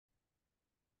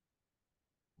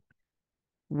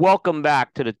Welcome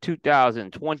back to the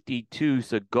 2022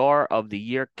 Cigar of the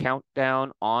Year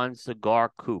countdown on Cigar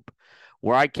Coop,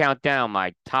 where I count down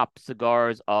my top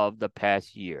cigars of the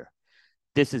past year.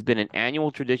 This has been an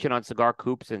annual tradition on Cigar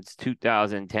Coop since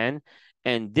 2010,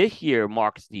 and this year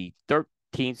marks the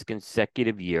 13th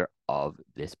consecutive year of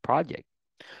this project.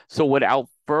 So, without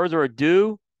further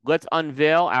ado, let's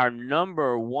unveil our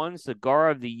number one cigar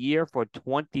of the year for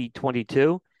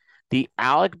 2022, the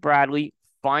Alec Bradley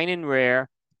Fine and Rare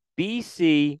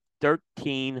BC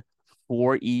 13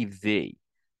 4EV.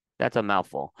 That's a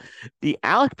mouthful. The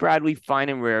Alec Bradley Fine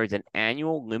and Rare is an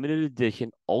annual limited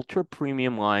edition ultra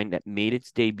premium line that made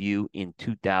its debut in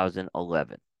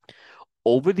 2011.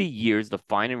 Over the years, the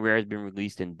Fine and Rare has been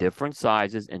released in different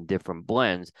sizes and different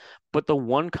blends, but the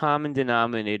one common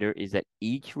denominator is that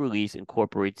each release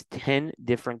incorporates 10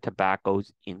 different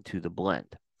tobaccos into the blend.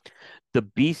 The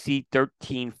BC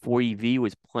 13 4EV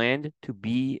was planned to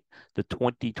be the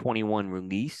 2021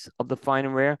 release of the Fine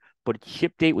and Rare, but its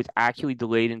ship date was actually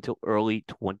delayed until early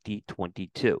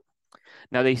 2022.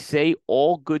 Now, they say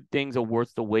all good things are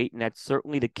worth the wait, and that's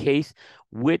certainly the case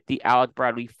with the Alec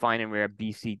Bradley Fine and Rare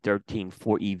BC 13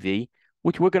 4EV,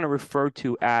 which we're going to refer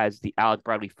to as the Alec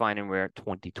Bradley Fine and Rare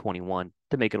 2021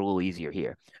 to make it a little easier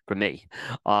here for me.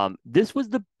 This was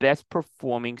the best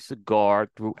performing cigar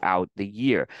throughout the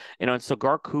year. And on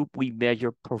Cigar Coop, we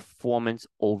measure performance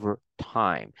over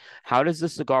time. How does the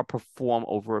cigar perform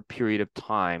over a period of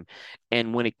time?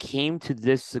 And when it came to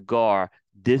this cigar,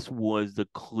 this was the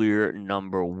clear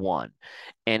number one.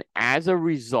 And as a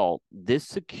result, this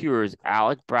secures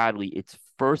Alec Bradley its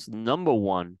first number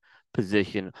one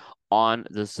position on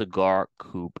the Cigar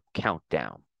Coop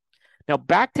countdown. Now,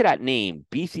 back to that name,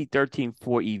 BC 13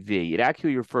 4EV, it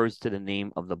actually refers to the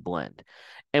name of the blend.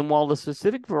 And while the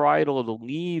specific varietal of the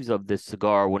leaves of this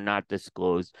cigar were not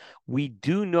disclosed, we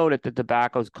do know that the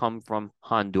tobaccos come from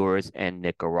Honduras and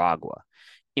Nicaragua.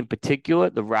 In particular,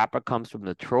 the wrapper comes from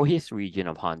the Trojes region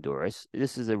of Honduras.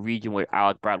 This is a region where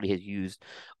Alec Bradley has used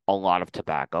a lot of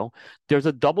tobacco. There's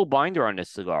a double binder on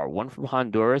this cigar, one from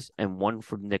Honduras and one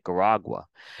from Nicaragua.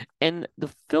 And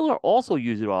the filler also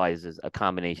utilizes a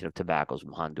combination of tobaccos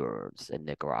from Honduras and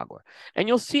Nicaragua. And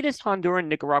you'll see this Honduran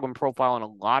Nicaraguan profile in a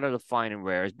lot of the fine and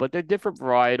rares, but they're different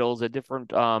varietals, they're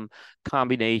different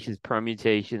combinations,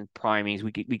 permutations, primings.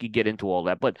 We could get into all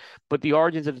that. But the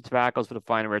origins of the tobaccos for the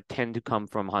fine and rare tend to come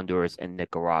from Honduras and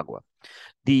Nicaragua.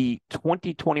 The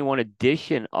 2021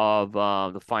 edition of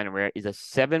the Fine and Rare is a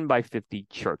 7x50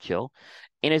 Churchill.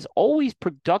 And as always,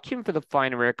 production for the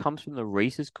Fine and Rare comes from the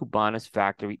Races Cubanas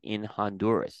factory in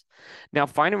Honduras. Now,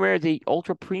 Fine and Rare is a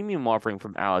ultra premium offering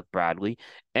from Alec Bradley,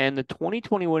 and the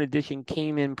 2021 edition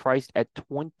came in priced at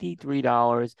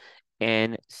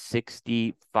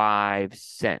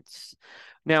 $23.65.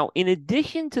 Now, in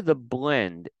addition to the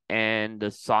blend and the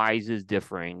sizes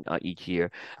differing each year,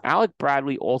 Alec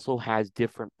Bradley also has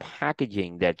different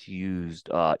packaging that's used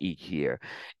each year.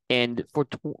 And for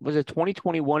the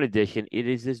 2021 edition, it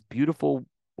is this beautiful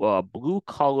blue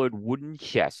colored wooden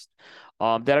chest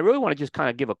that I really want to just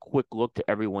kind of give a quick look to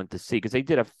everyone to see because they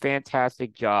did a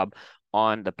fantastic job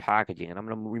on the packaging. And I'm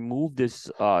going to remove this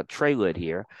tray lid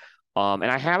here. And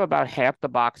I have about half the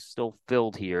box still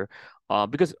filled here.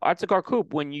 Because at Cigar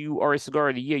Coop, when you are a cigar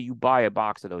of the year, you buy a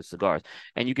box of those cigars,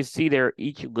 and you can see they're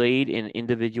each laid in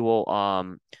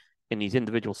these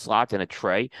individual slots in a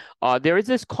tray. There is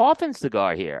this coffin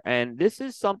cigar here, and this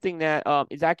is something that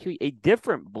is actually a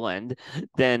different blend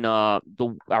than our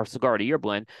cigar of the year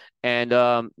blend.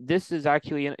 And this is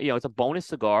actually, it's a bonus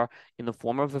cigar in the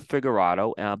form of a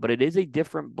Figurado, but it is a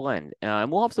different blend.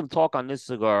 And we'll have some talk on this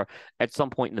cigar at some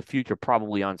point in the future,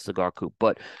 probably on Cigar Coop.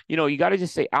 But, you got to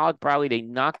just say Alec Bradley, they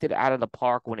knocked it out of the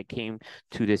park when it came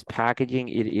to this packaging.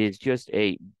 It is just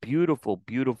a beautiful,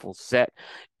 beautiful set.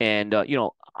 And,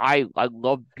 I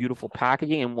love beautiful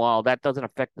packaging. And while that doesn't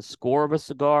affect the score of a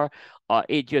cigar,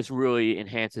 it just really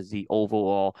enhances the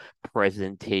overall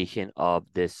presentation of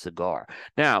this cigar.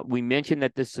 Now, we mentioned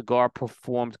that this cigar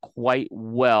performed quite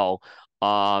well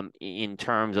in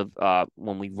terms of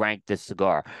when we rank this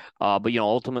cigar. But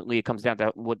ultimately it comes down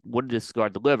to what did this cigar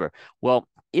deliver? Well,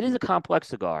 it is a complex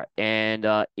cigar, and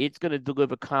it's going to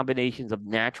deliver combinations of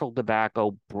natural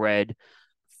tobacco, bread,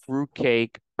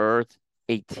 fruitcake, earth,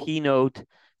 a tea note,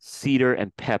 cedar,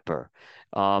 and pepper.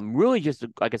 Really just,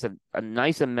 like I said, a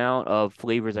nice amount of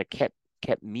flavors that kept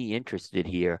me interested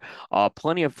here.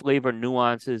 Plenty of flavor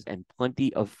nuances and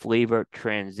plenty of flavor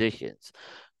transitions.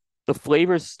 The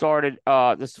flavors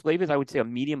I would say are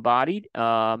medium bodied.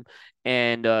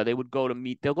 And they'll go to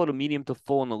medium to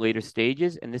full in the later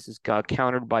stages, and this is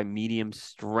countered by medium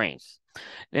strength.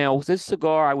 Now, this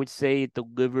cigar, I would say it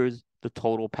delivers the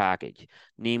total package,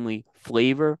 namely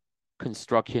flavor,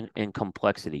 construction, and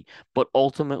complexity. But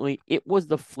ultimately, it was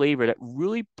the flavor that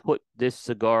really put this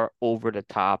cigar over the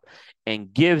top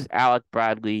and gives Alec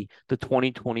Bradley the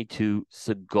 2022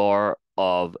 Cigar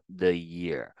of the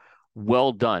Year.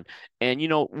 Well done. And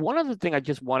one other thing I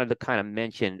just wanted to kind of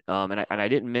mention, and I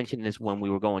didn't mention this when we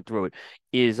were going through it,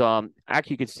 is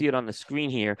actually you can see it on the screen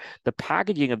here. The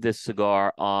packaging of this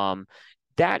cigar,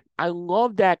 that I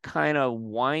love that kind of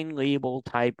wine label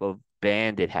type of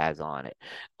band it has on it.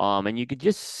 And you could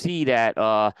just see that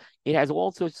it has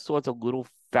all sorts of little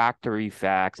factory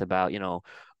facts about,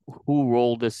 who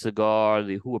rolled the cigar,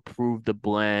 who approved the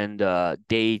blend,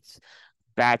 dates,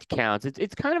 batch counts.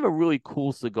 It's kind of a really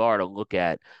cool cigar to look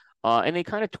at. And they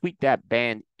kind of tweak that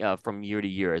band from year to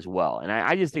year as well. And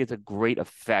I just think it's a great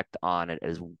effect on it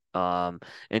as and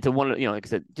it's one of, like I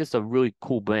said, just a really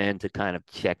cool band to kind of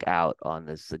check out on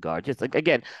this cigar. Just like,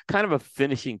 again, kind of a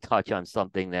finishing touch on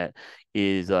something that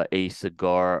is a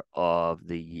cigar of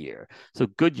the year. So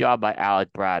good job by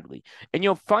Alec Bradley. And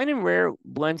fine and rare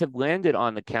blends have landed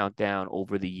on the countdown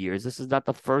over the years. This is not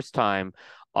the first time.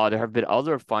 There have been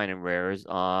other fine and rares,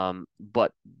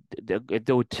 but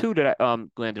there were two that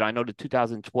landed. I know the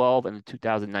 2012 and the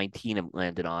 2019 have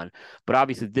landed on, but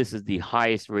obviously this is the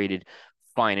highest rated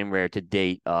fine and rare to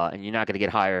date, and you're not going to get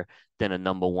higher than a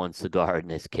 #1 cigar in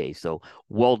this case. So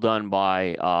well done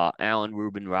by Alan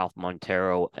Rubin, Ralph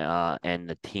Montero, and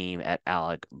the team at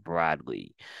Alec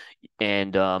Bradley.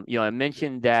 And I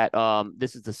mentioned that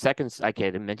this is the second. I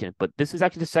can't mention it, but this is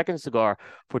actually the second cigar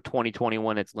for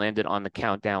 2021 that's landed on the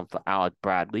countdown for Alec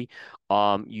Bradley.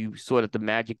 You saw that the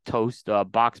Magic Toast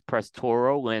Box Press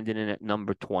Toro landed in at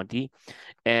number 20.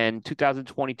 And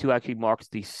 2022 actually marks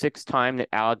the 6th time that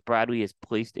Alec Bradley has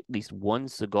placed at least one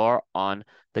cigar on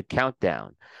the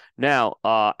countdown. Now,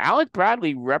 Alec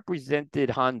Bradley represented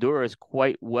Honduras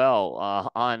quite well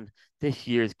on this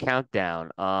year's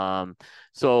countdown.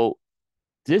 So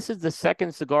this is the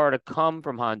second cigar to come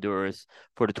from Honduras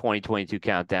for the 2022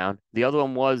 countdown. The other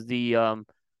one was the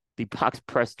Box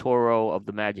Press Toro of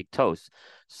the Magic Toast.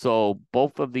 So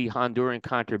both of the Honduran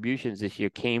contributions this year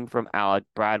came from Alec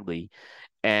Bradley.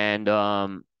 And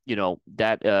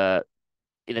that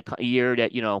in a year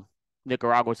that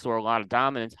Nicaragua saw a lot of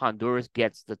dominance, Honduras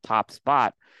gets the top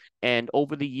spot. And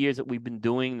over the years that we've been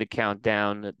doing the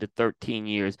countdown, the 13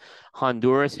 years,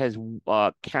 Honduras has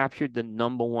captured the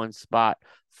 #1 spot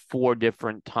 4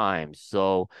 different times.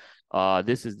 So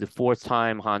this is the 4th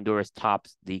time Honduras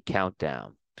tops the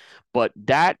countdown. But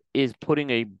that is putting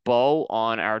a bow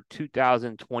on our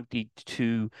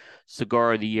 2022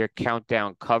 Cigar of the Year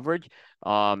countdown coverage.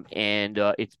 And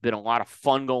it's been a lot of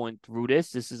fun going through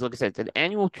this. This is, like I said, it's an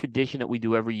annual tradition that we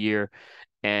do every year.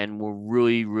 And we're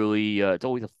really, really, it's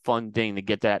always a fun thing to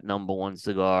get that #1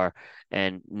 cigar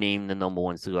and name the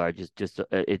 #1 cigar.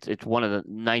 It's one of the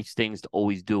nice things to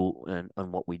always do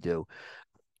on what we do.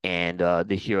 And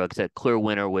this year, like I said, clear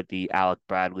winner with the Alec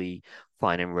Bradley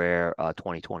Fine and Rare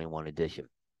 2021 edition.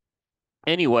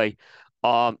 Anyway,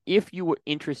 if you were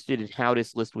interested in how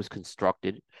this list was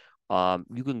constructed,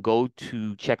 you can go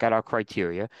to check out our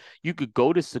criteria. You could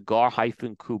go to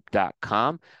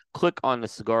cigar-coop.com, click on the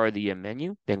Cigar of the Year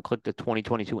menu, then click the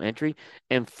 2022 entry,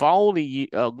 and follow the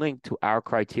link to our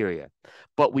criteria.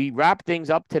 But we wrap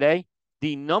things up today.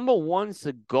 The #1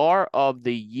 cigar of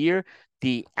the year,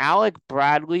 the Alec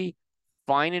Bradley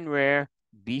Fine and Rare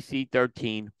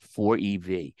BC13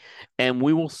 4EV. And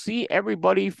we will see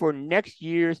everybody for next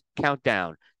year's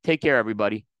countdown. Take care,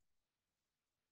 everybody.